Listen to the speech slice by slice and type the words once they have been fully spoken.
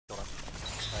Oh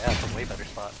yeah, it's a way better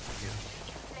spot.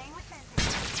 Playing with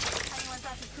fences. Anyone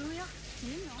got the Furia?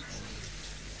 You know.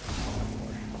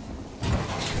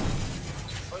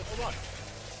 Wait, hold on.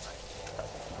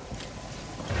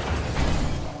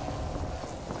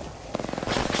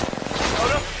 Oh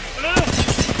no! Oh no!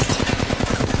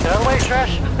 Get out of the way,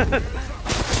 trash!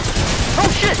 Oh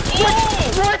shit! Oh!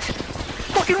 What?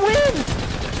 Fucking win!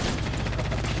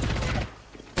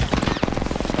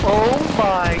 Oh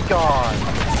my god!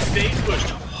 They pushed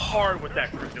hard with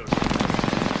that group, dude.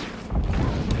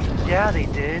 Yeah, they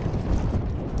did.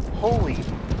 Holy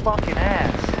fucking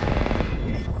ass.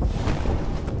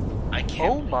 I can't.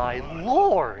 Oh my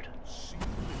lord!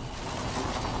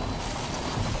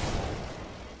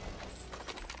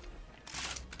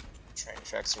 Train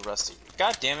tracks are rusty.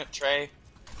 God damn it, Trey.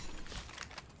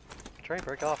 Trey,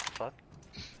 break off, fuck.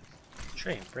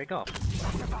 Train, break off.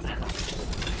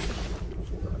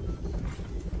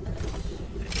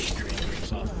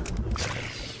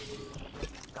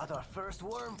 Got our first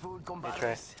worm food, Hey, Trey.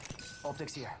 compadres.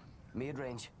 Optics here.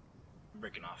 Mid-range.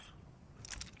 Breaking off.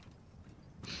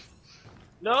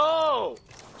 No!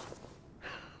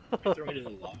 Throw me to the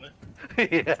lava.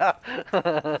 Yeah.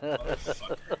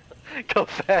 Motherfucker. Go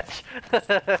fetch.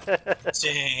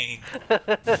 Dang.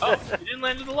 Oh, you didn't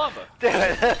land in the lava. Damn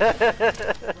it.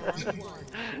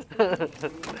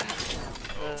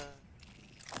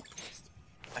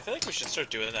 I feel like we should start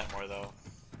doing that more though.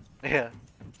 Yeah.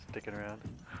 Sticking around.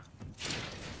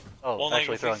 Oh, Well, like,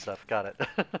 actually if throwing we- stuff. Got it.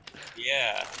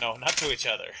 Yeah, no, not to each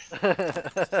other.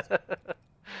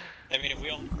 I mean, if we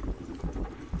all...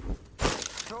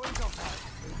 Throwing compound.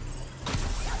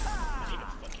 I need a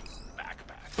fucking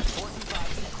backpack. 45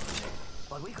 seconds.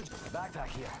 But we could backpack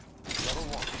here. Level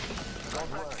 1. Don't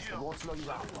worry, it won't slow you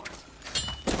down.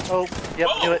 Oh, yep,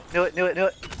 knew it, knew it, knew it, knew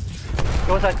it.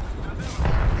 Go inside.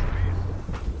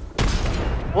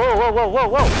 Whoa, whoa, whoa, whoa,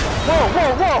 whoa! Whoa,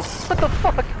 whoa, whoa! What the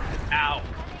fuck? Ow!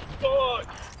 Fuck!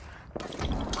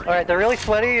 Alright, they're really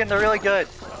sweaty and they're really good.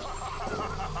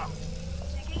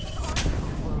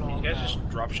 You guys just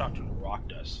drop shocked and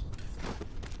rocked us.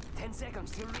 10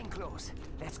 seconds till ring close.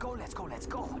 Let's go, let's go, let's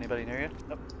go. Anybody near you?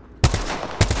 Nope.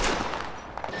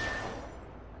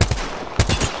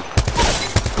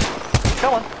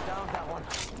 Come on. Down that one.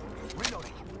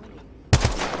 Reloading.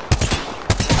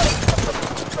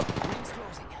 Ring's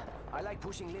closing. I like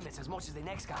pushing limits as much as the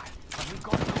next guy, but we've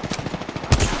got to go.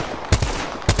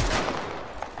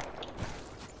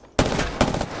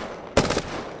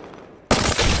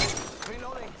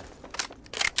 Reloading.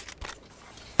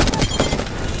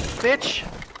 Bitch!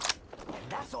 And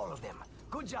that's all of them.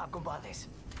 Good job, compadres.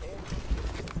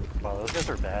 Wow, those guys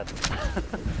are bad.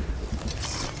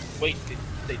 Wait, did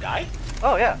they die?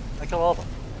 Oh yeah, I killed all of them.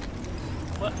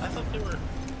 What? I thought they were...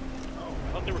 Oh,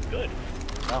 I thought they were good.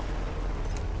 No.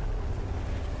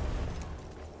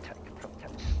 Tech, pro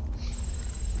tech.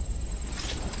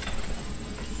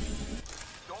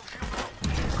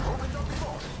 Opened up the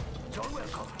door. You're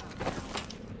welcome.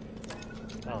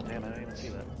 Oh damn, I didn't even see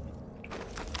that.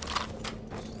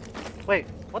 Wait,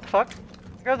 what the fuck?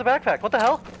 I grabbed the backpack, what the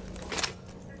hell?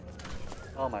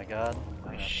 Oh my god.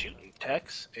 Nice shooting,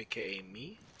 Tex, aka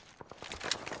me.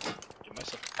 Give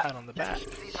myself a pat on the back.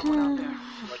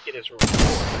 Like it is a reward.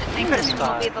 I think this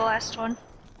will be the last one.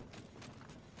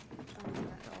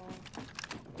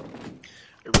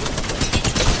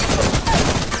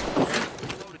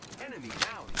 Enemy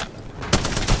down.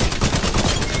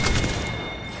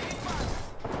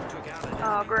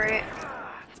 Oh, great.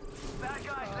 Bad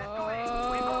guys, let's go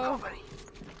in. We've got company.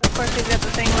 Of course, he's got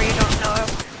the thing where you don't know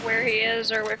where he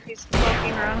is or if he's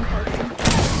cloaking or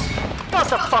uncloaking. Not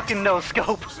the fucking no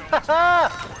scope! Haha!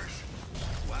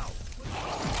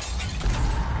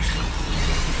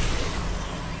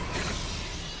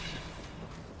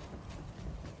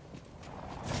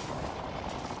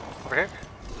 Over here?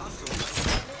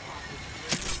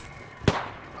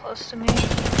 Close to me. Can't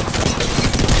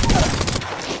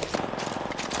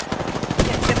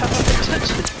get up with the touch.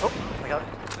 Oh, I got it.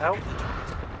 Ow.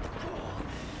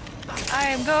 I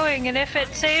am going, and if it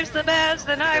saves the Babs,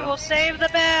 then I will save the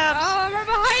Babs! Oh, we're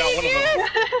behind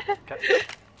you! Okay.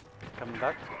 Coming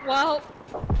back. Well...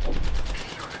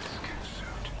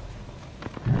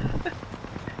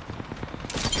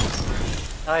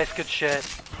 Nice, good shit.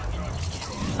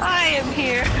 I am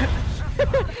here!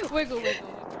 Wiggle, wiggle.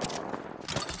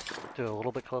 Do it a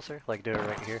little bit closer, like do it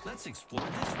right here. Let's explore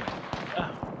this way.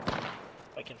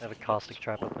 I can I have a caustic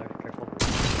trap up there, careful. Ready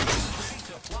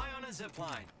to fly on a zip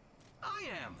line. I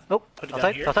am. Nope, Put it down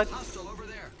outside, here? outside. Hostile over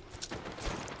there.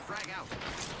 Frag out.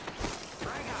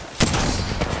 Frag out.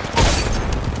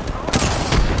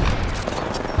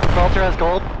 Salter has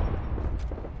gold.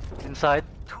 Inside.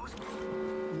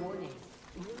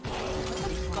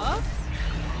 Fuck?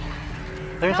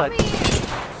 They're inside. What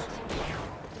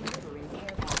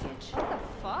the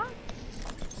fuck?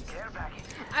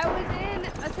 I was in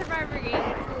a survivor game in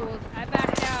schools. I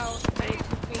backed out, but it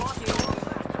took me to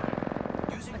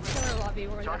a killer lobby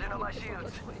where there's no point.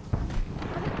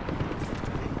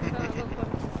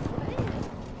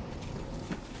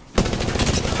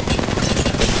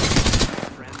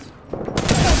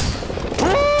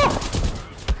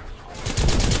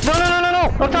 No!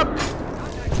 What's up?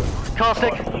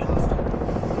 Caustic.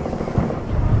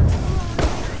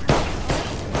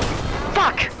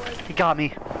 Fuck! He got me.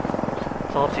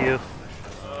 It's all up to you.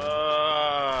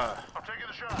 I'm taking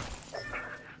the shot.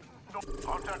 No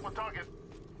contact with target.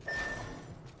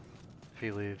 If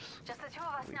he leaves. Just the two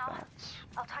of us We now. bounce.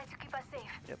 I'll try to keep us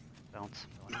safe. Yep, bounce.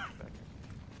 Back.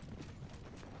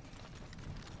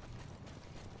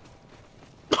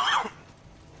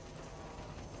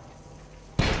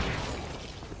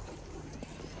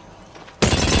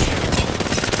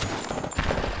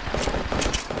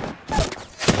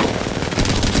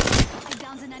 I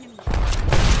downed an enemy.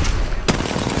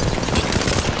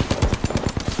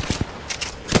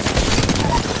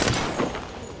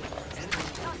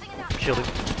 Tossing it out. Shielded.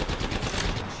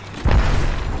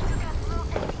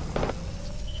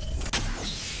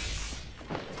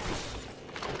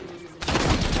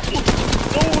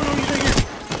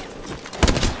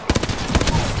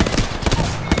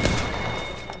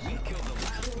 We killed the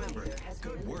last member.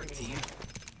 Good work, team.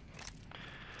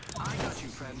 I got you,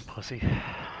 friend. Pussy.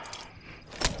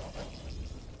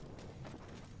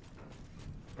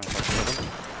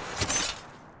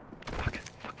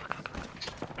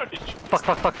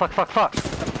 Fuck.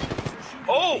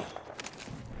 Oh!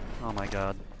 Oh my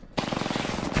god.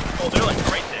 Oh, they're like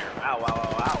right there.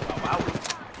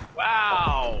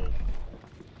 Wow.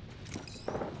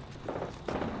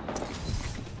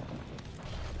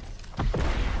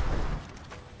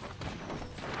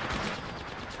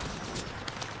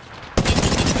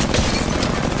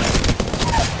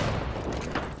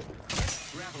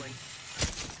 Grappling.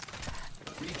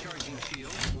 Recharging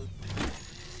shield.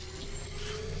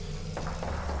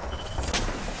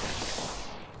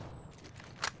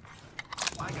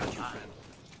 I got you, friend.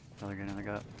 Another grenade I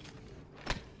got.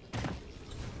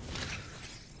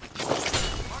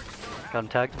 Got him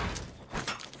tagged.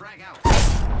 Frag out.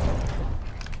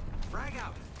 Frag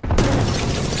out.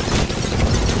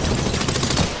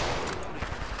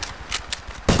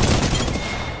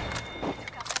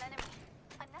 Took out an enemy.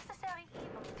 Unnecessary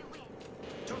evil to win.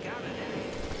 Took out an enemy.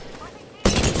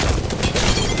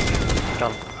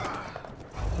 Got him.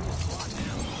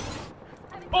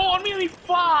 Oh, on me,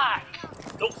 fuck!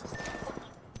 Nope.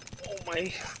 Oh my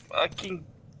fucking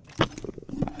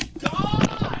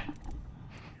god!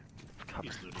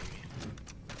 He's looting me.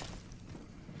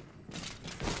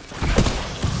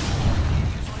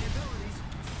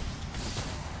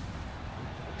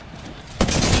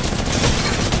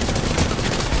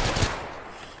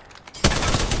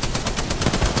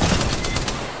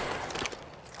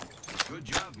 Good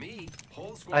job, me.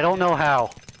 Whole squad. I don't know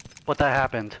how, but that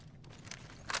happened.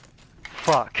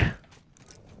 Fuck.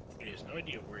 He has no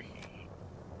idea where he.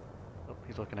 Oh,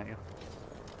 he's looking at you.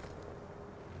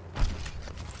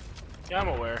 Yeah, I'm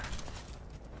aware.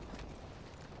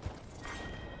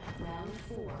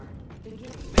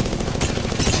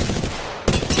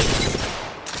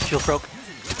 Shield broke.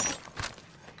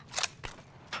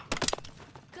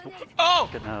 Oh!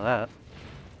 Getting out of that.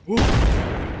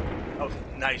 That was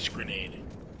a nice grenade.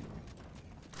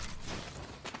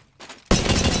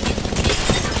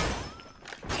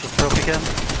 Shield broke again.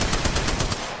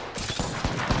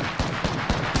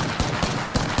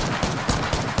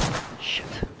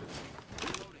 Shit.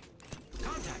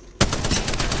 Contact.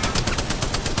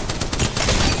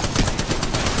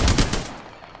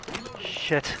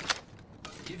 Shit.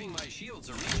 Giving my shields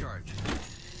a recharge.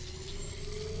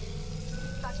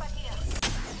 Backpack here.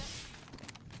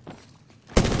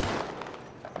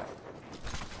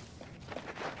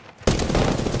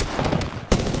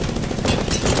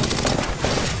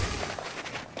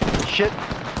 Shit.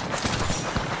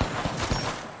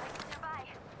 Nearby.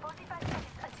 45 seconds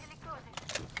until it closes.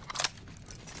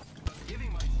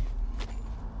 Giving my.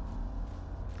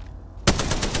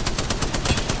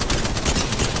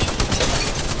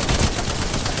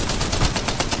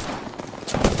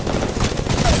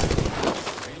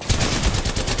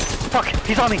 Fuck,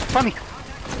 he's on me, on me.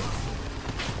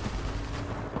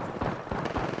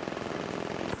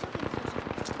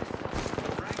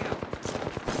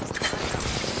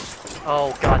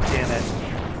 Oh, god damn it.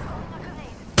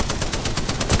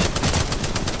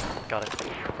 Got it.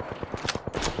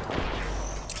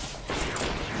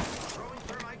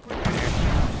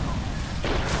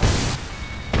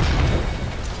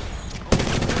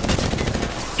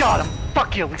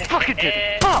 Fuck you, we fucking did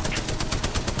it! Fuck!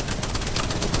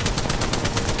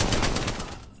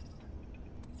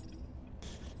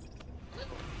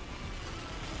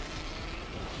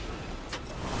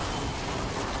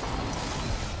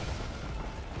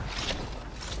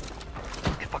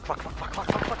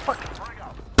 Fuck.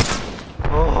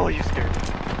 Oh, you scared me.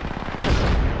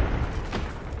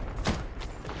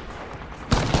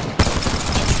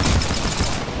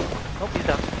 Oh, he's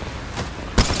down.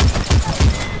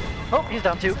 Oh, he's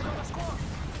down too.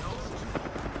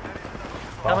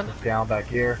 Boss is down back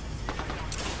here.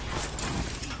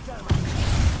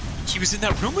 He was in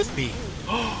that room with me.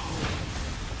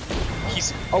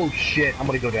 He's. Oh shit! I'm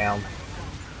gonna go down.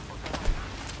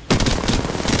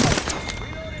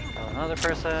 Another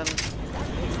person.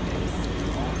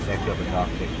 Next up is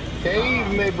toxic.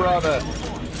 Save me, brother.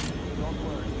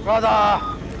 Brother!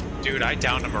 Dude, I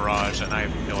downed a Mirage and I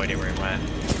have no idea where he went.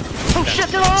 Oh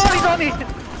shit! Oh, he's on me!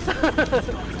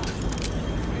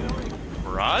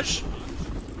 Mirage?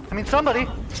 I mean, somebody.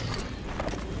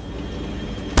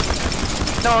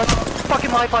 No, it's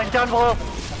fucking lifeline down below.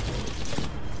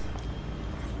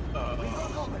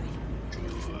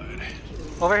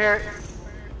 Over here.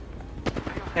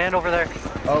 And over there.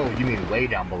 Oh, you mean way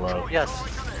down below? Yes,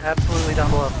 absolutely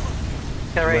down below.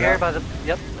 Okay, right here by the.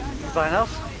 Yep, behind us.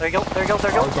 There you go. There you go.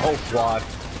 There you go. Oh, it's a whole squad.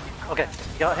 Okay,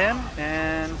 got him,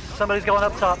 and somebody's going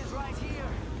up top.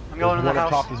 I'm going in the house.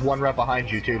 Top, there's one right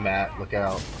behind you too, Matt. Look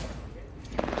out.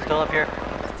 Still up here.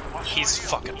 He's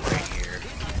fucking right here.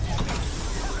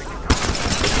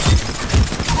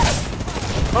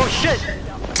 Oh shit!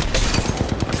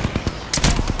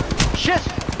 Shit!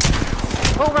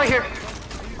 Oh, right here.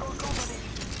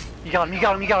 You got him. You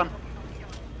got him. You got him.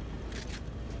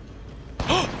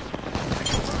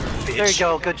 There you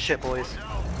go. Good shit, boys.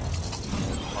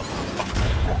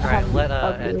 Alright, let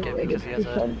Ed get me because he has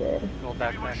a little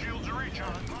backpack.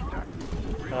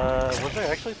 Was there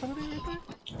actually somebody right there?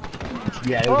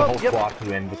 Yeah, there was a whole squad to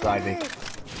win beside me.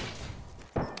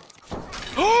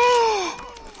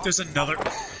 There's another.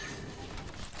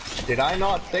 Did I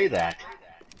not say that?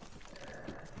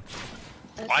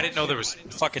 I didn't know there was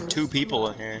fucking 2 people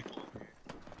in here.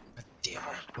 Damn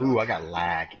it. Ooh, I got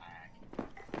lag.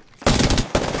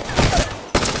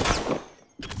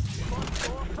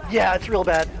 Yeah, it's real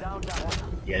bad.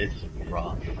 Yeah, this is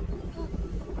rough.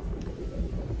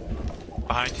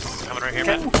 Behind you. Coming right here,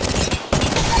 man.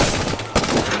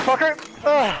 Fucker!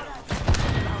 Ugh.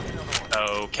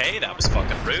 Okay, that was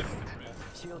fucking rude.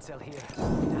 Shield cell here.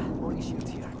 Only shield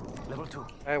here. Level 2.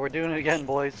 Alright, we're doing it again,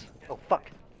 boys. Oh, fuck.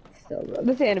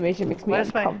 This animation makes me Why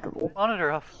is my uncomfortable.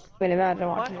 monitor off? Wait, imagine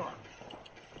watching it.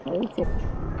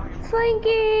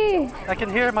 Slinky! I can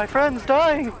hear my friends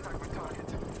dying!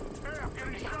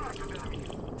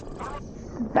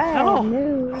 Bad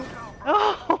news.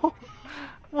 Oh!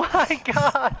 My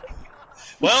god!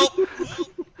 Well.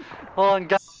 Hold on,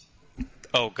 guys.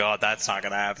 Oh god, that's not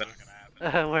gonna happen.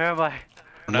 Where am I?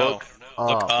 No.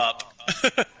 Look up.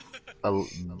 A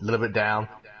little bit down.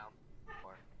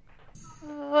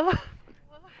 A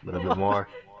little bit more.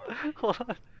 Hold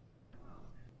on. A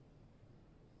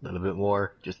little bit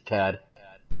more. Just a tad.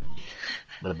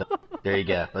 A little bit. There you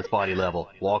go. That's body level.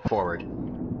 Walk forward. A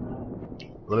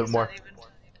little bit more.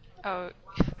 Oh.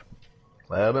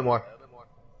 A little bit more.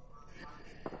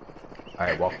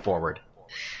 Alright, walk forward.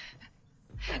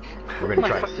 We're gonna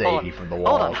try to save you from the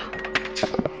wall.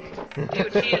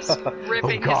 Dude, he is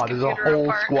ripping oh god, his there's a computer whole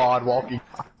apart. squad walking.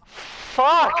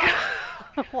 Fuck!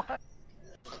 What?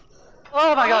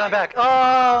 Oh my god, I'm back!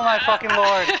 Oh my fucking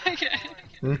lord!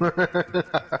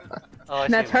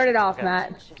 Now turn it off,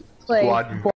 Matt. Play. Squad